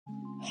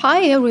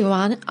Hi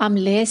everyone, I'm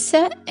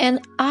Lisa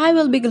and I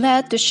will be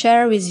glad to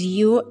share with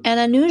you an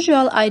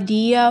unusual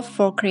idea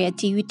for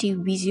creativity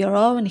with your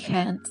own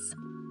hands.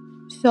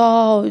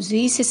 So,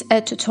 this is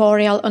a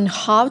tutorial on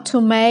how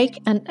to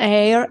make an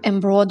air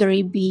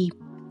embroidery bee.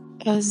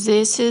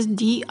 This is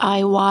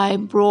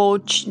DIY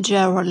brooch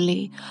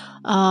jewelry.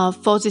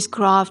 For this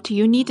craft,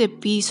 you need a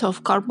piece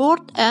of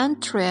cardboard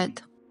and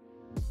thread.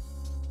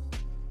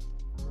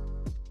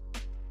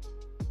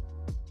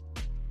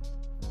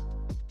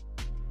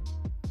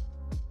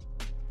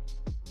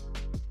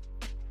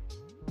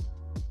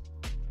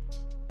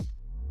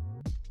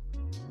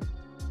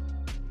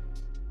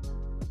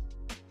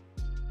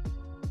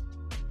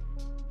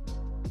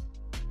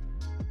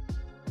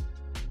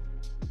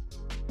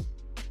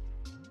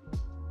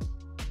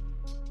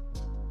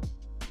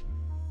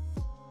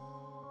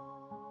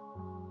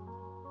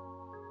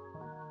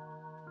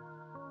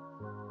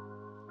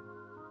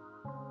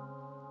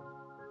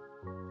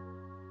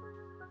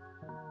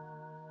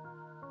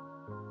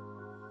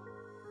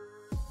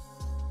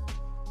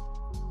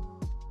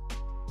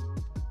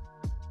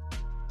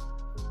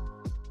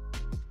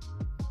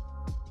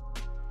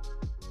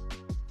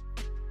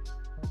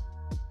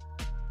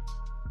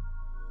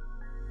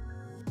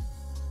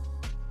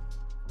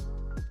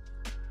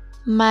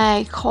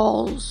 Make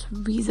holes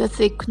with a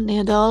thick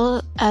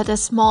needle at a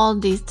small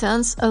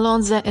distance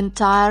along the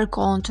entire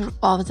contour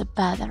of the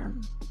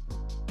pattern.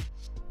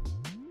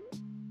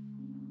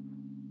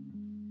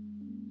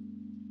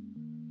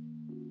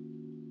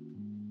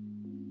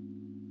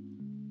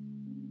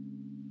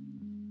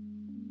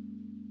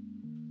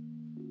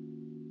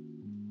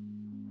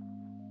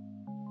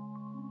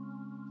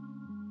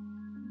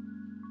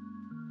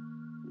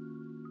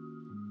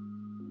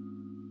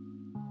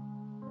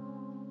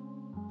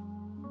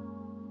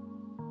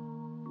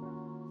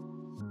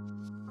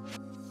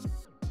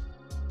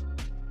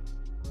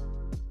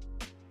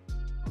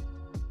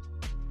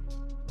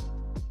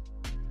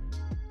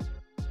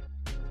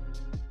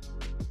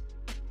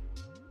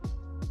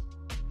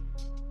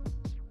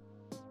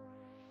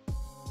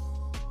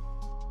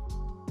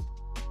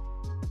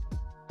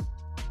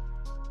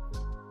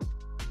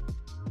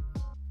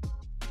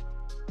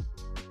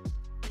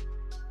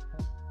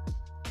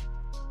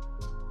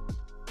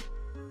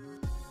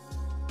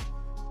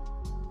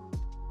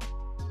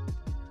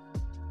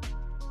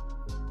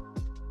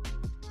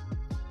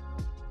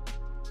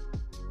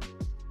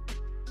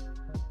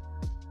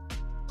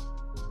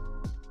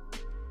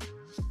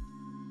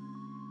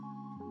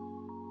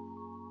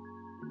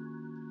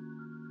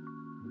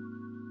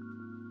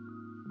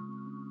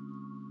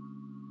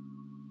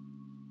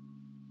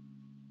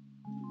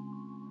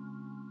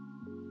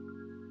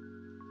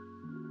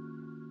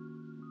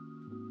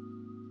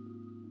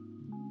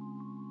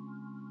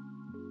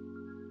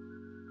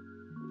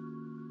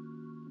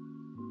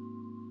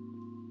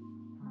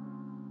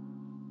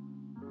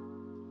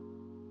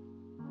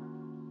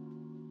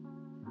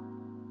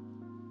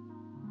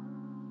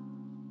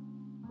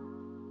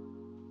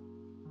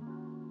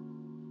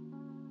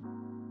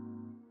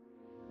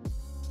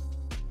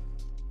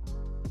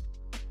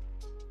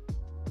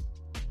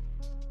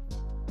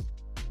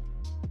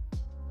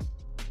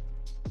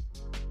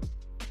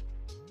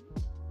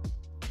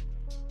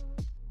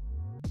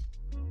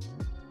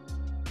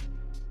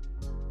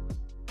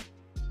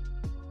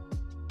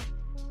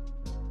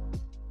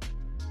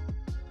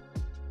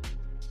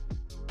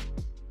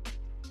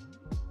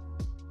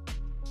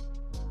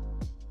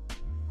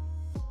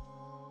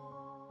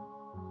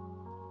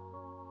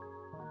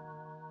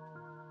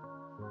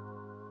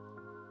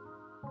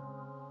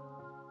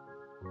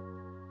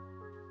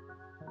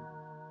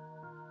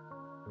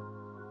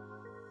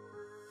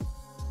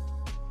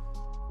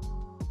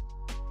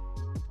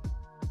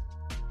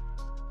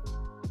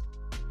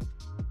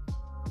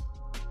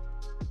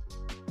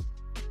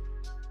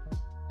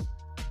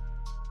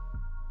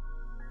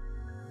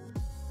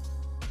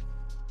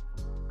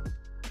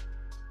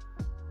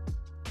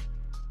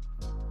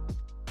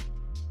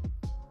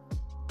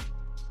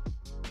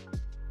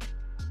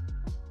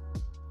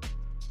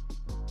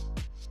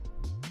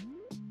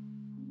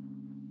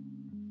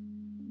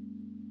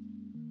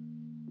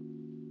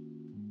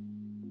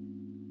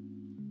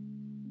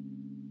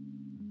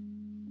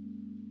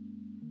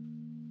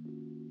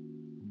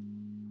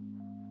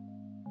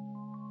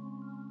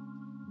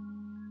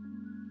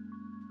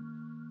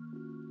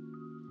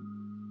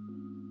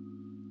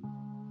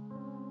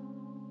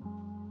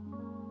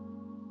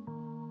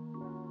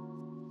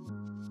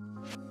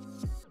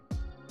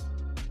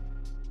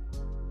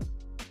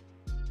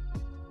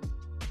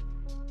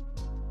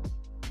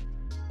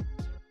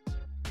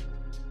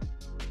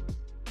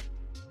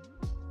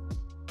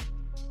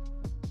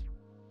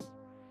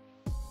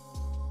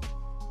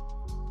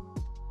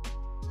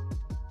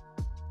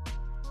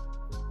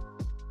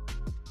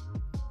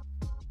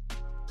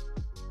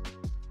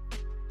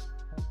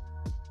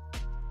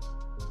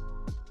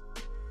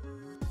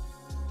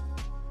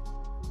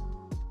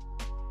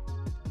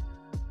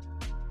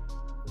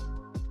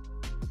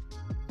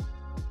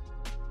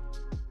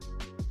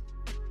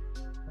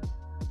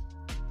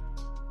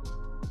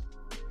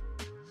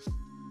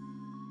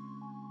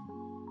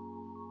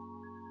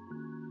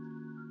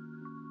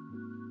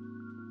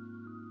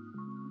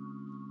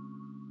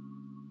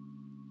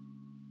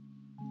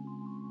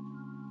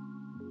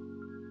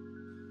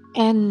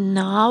 And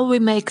now we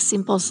make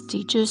simple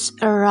stitches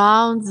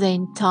around the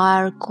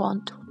entire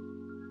contour.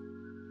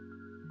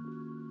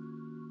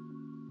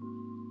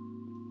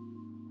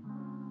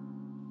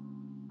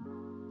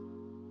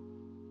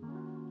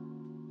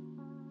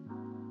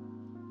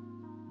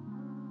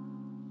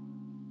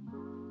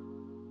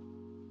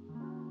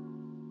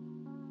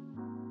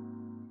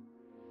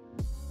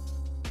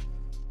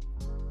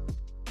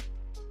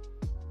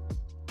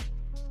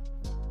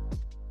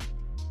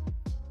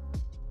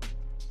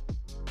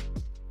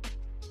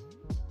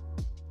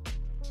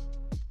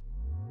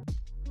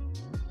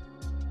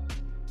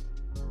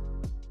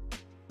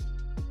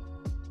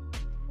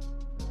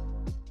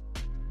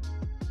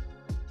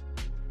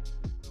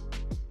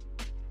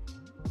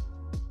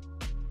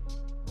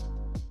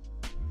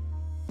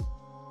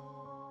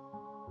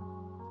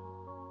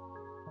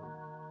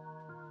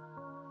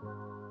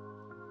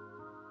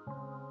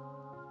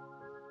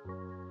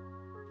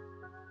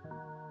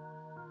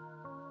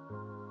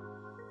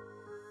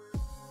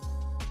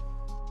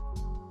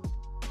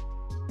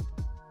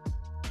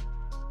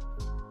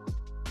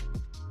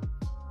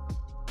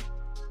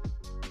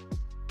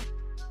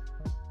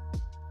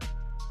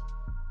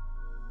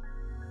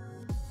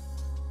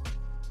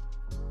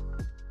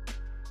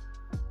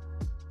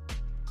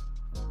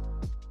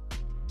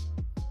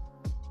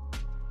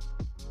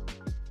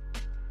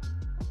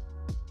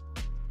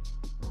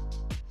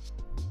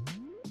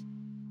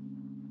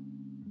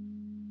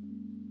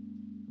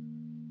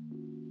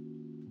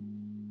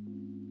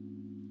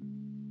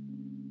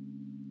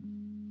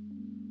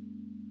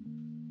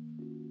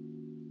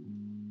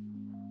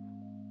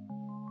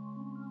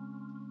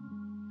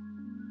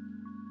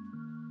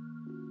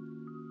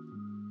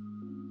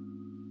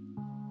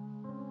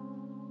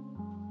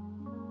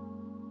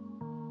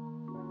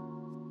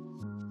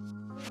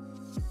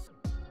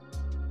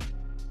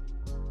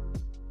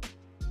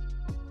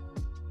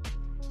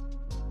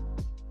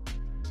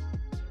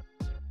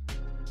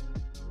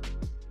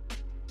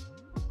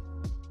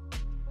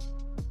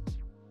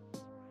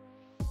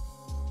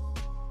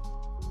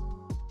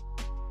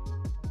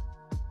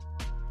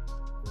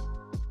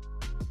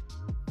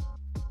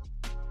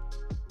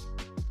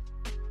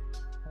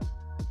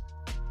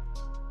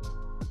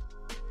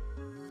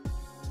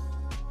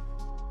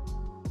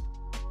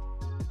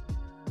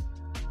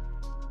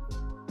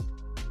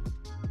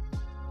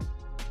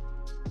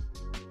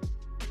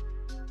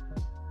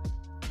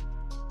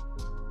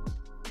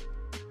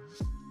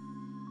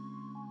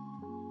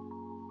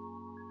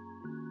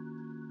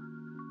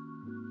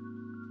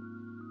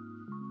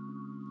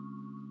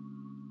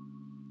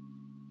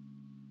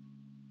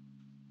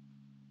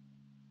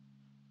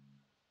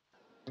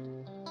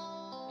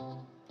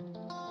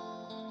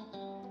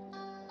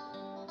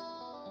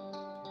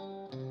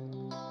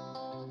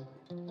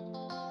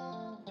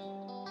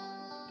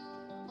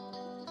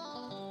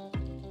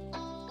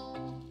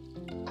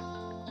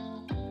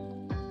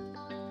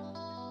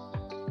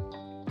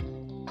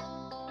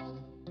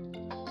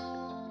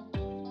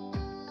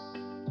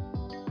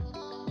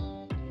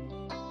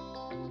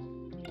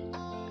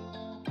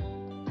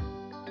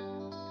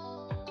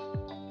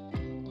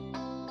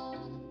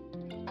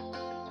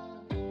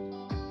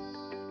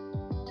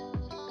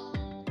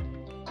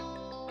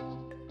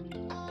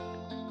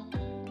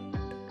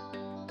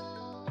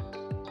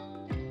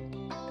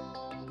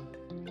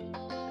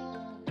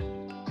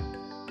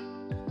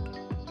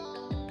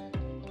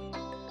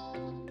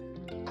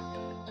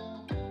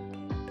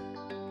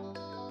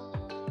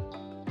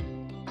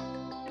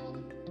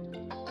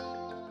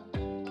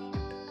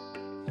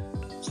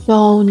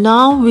 So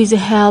now with the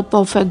help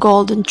of a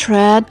golden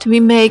thread we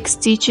make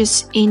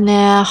stitches in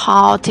a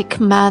chaotic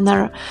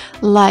manner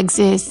like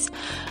this.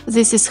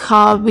 This is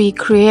how we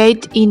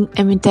create in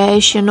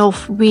imitation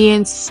of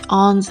wings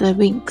on the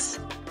wings.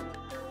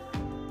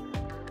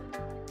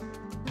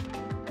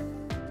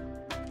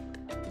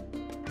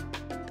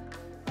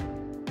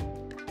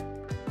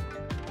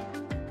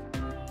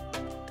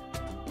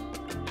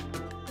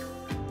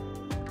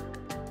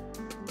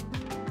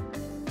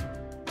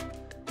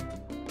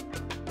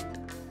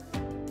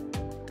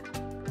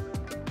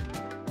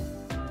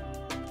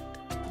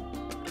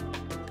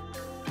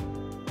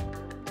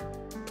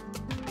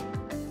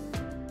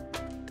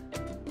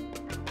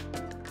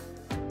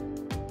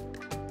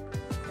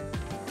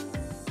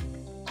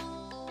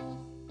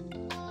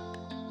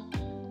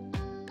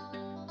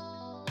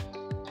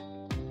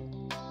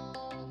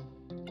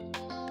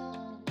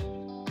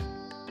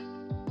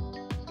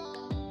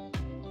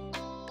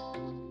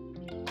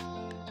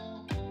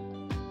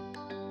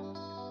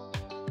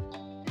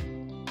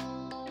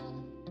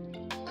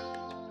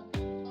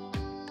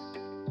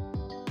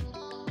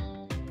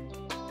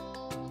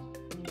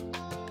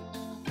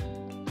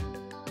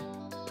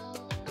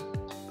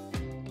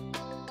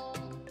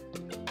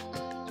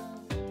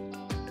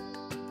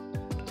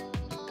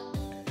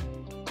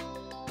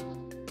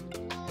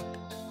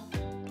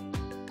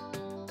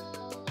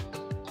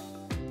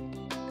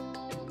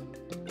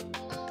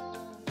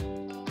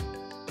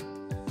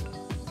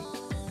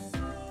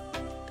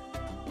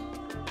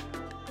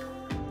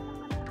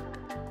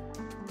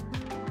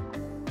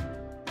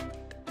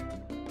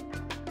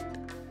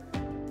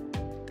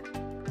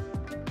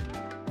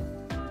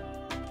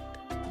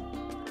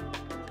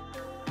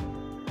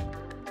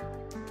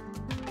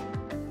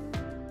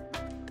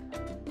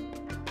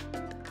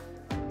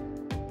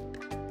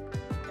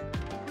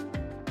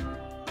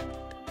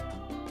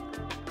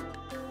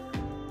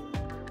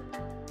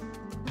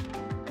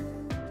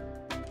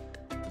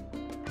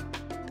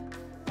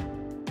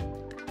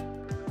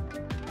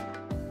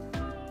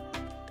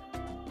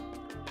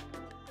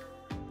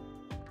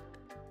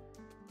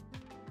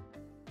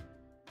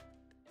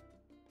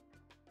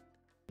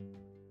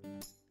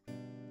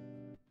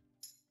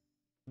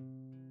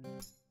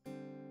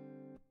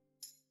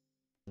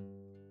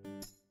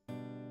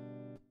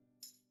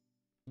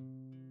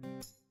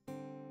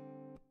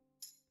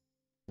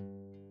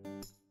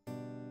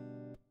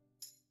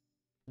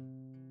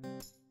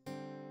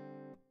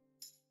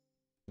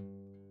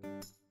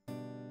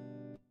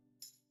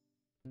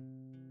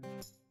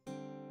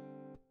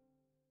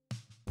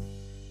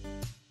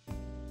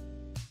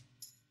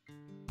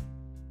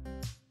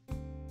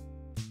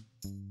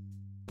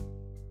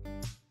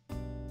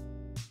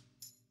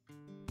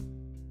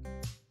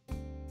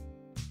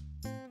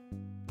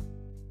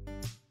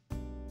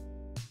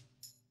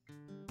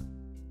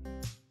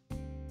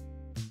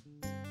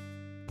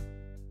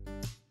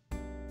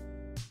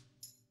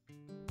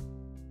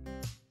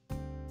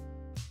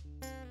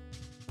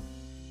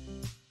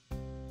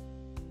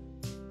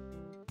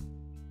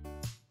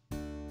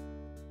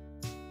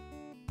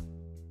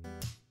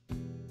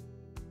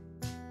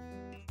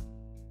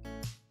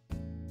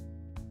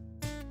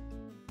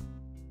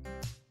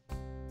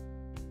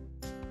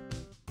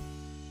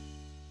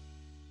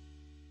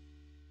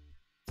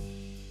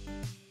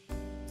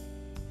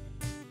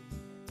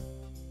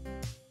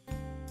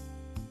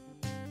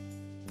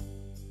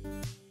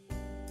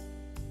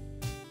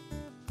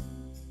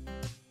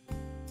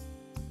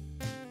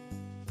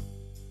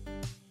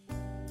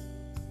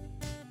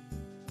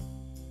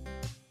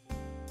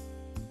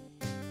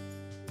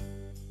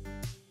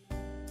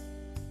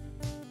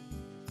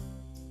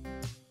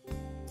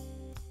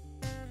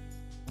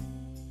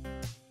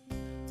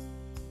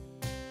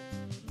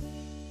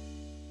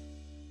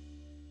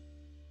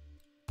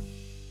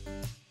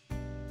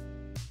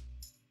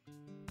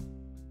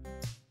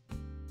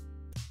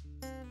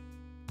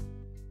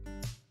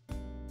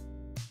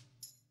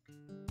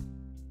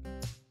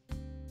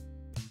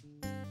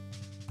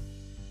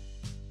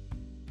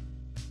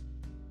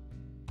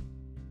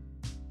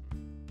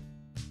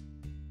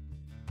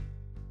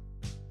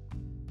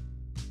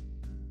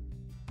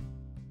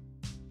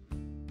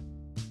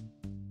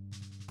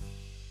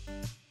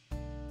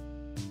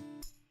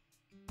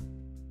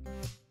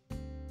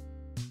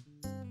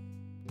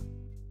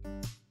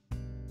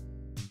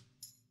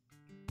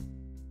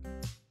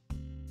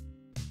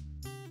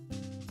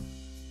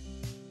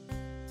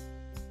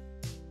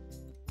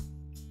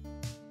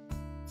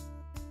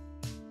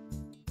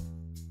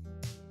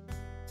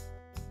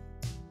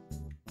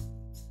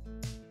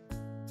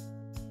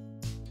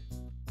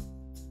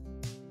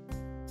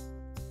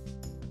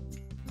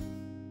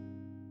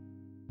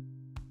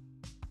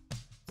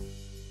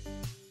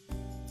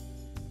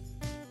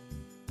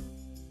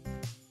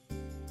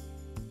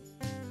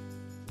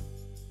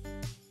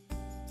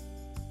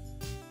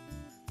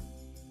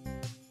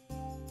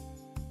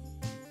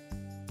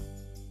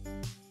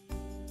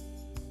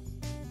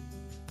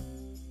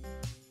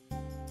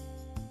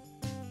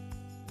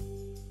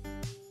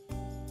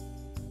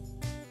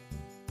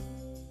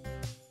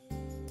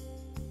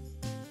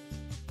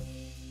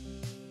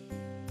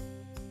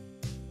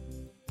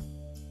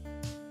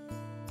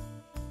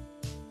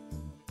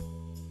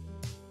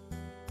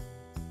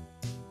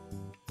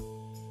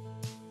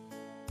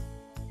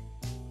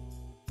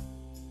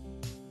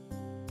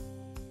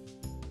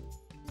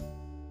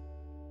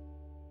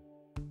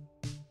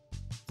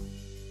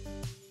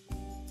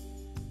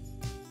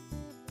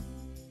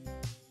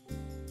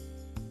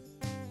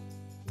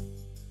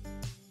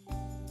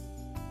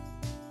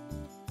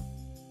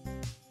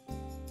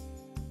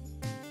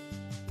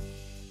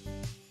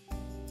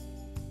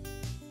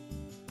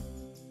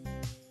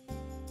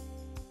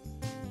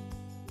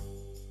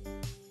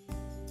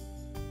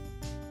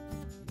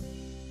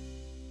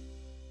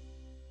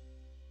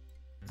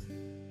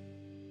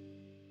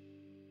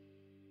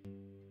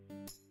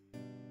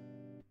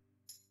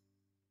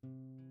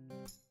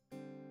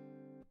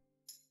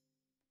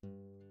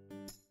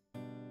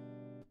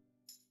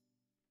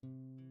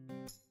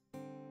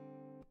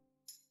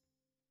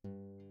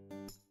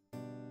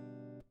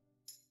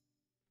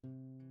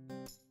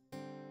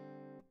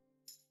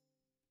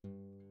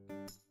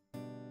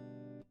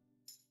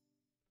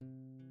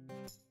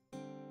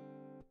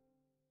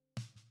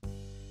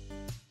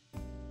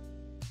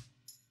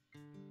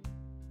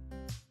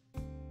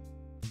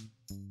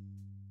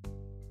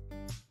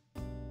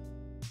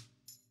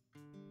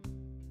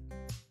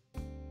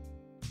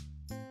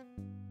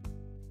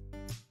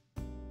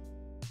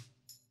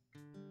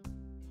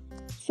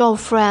 So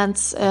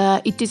friends,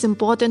 it is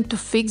important to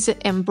fix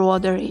the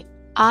embroidery.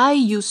 I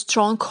use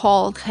strong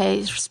cold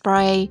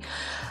hairspray,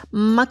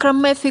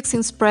 macrame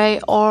fixing spray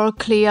or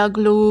clear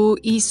glue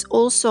is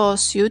also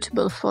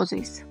suitable for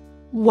this.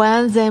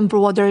 When the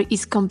embroidery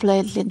is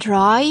completely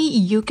dry,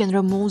 you can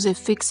remove the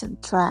fixing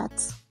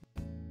threads.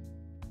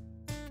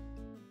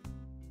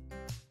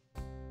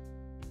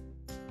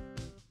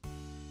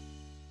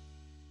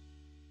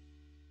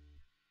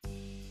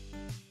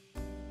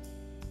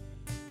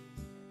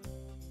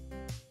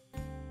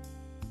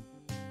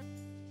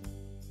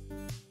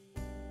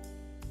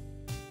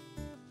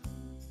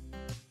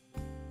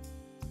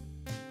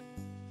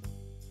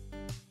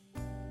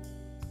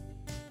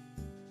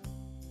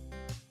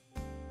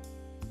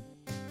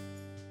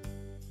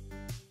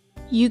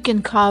 You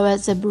can cover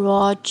the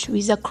brooch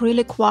with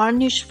acrylic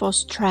varnish for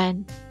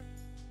strength.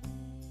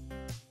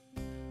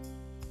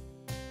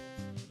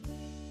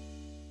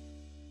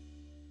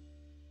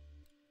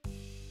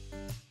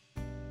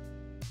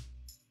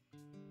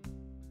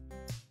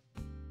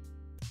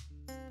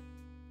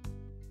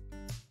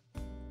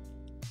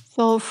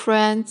 So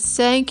friends,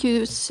 thank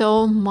you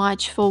so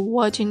much for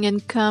watching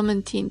and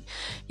commenting.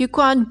 Your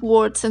kind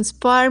words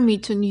inspire me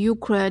to new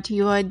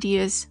creative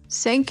ideas.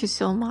 Thank you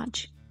so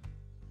much.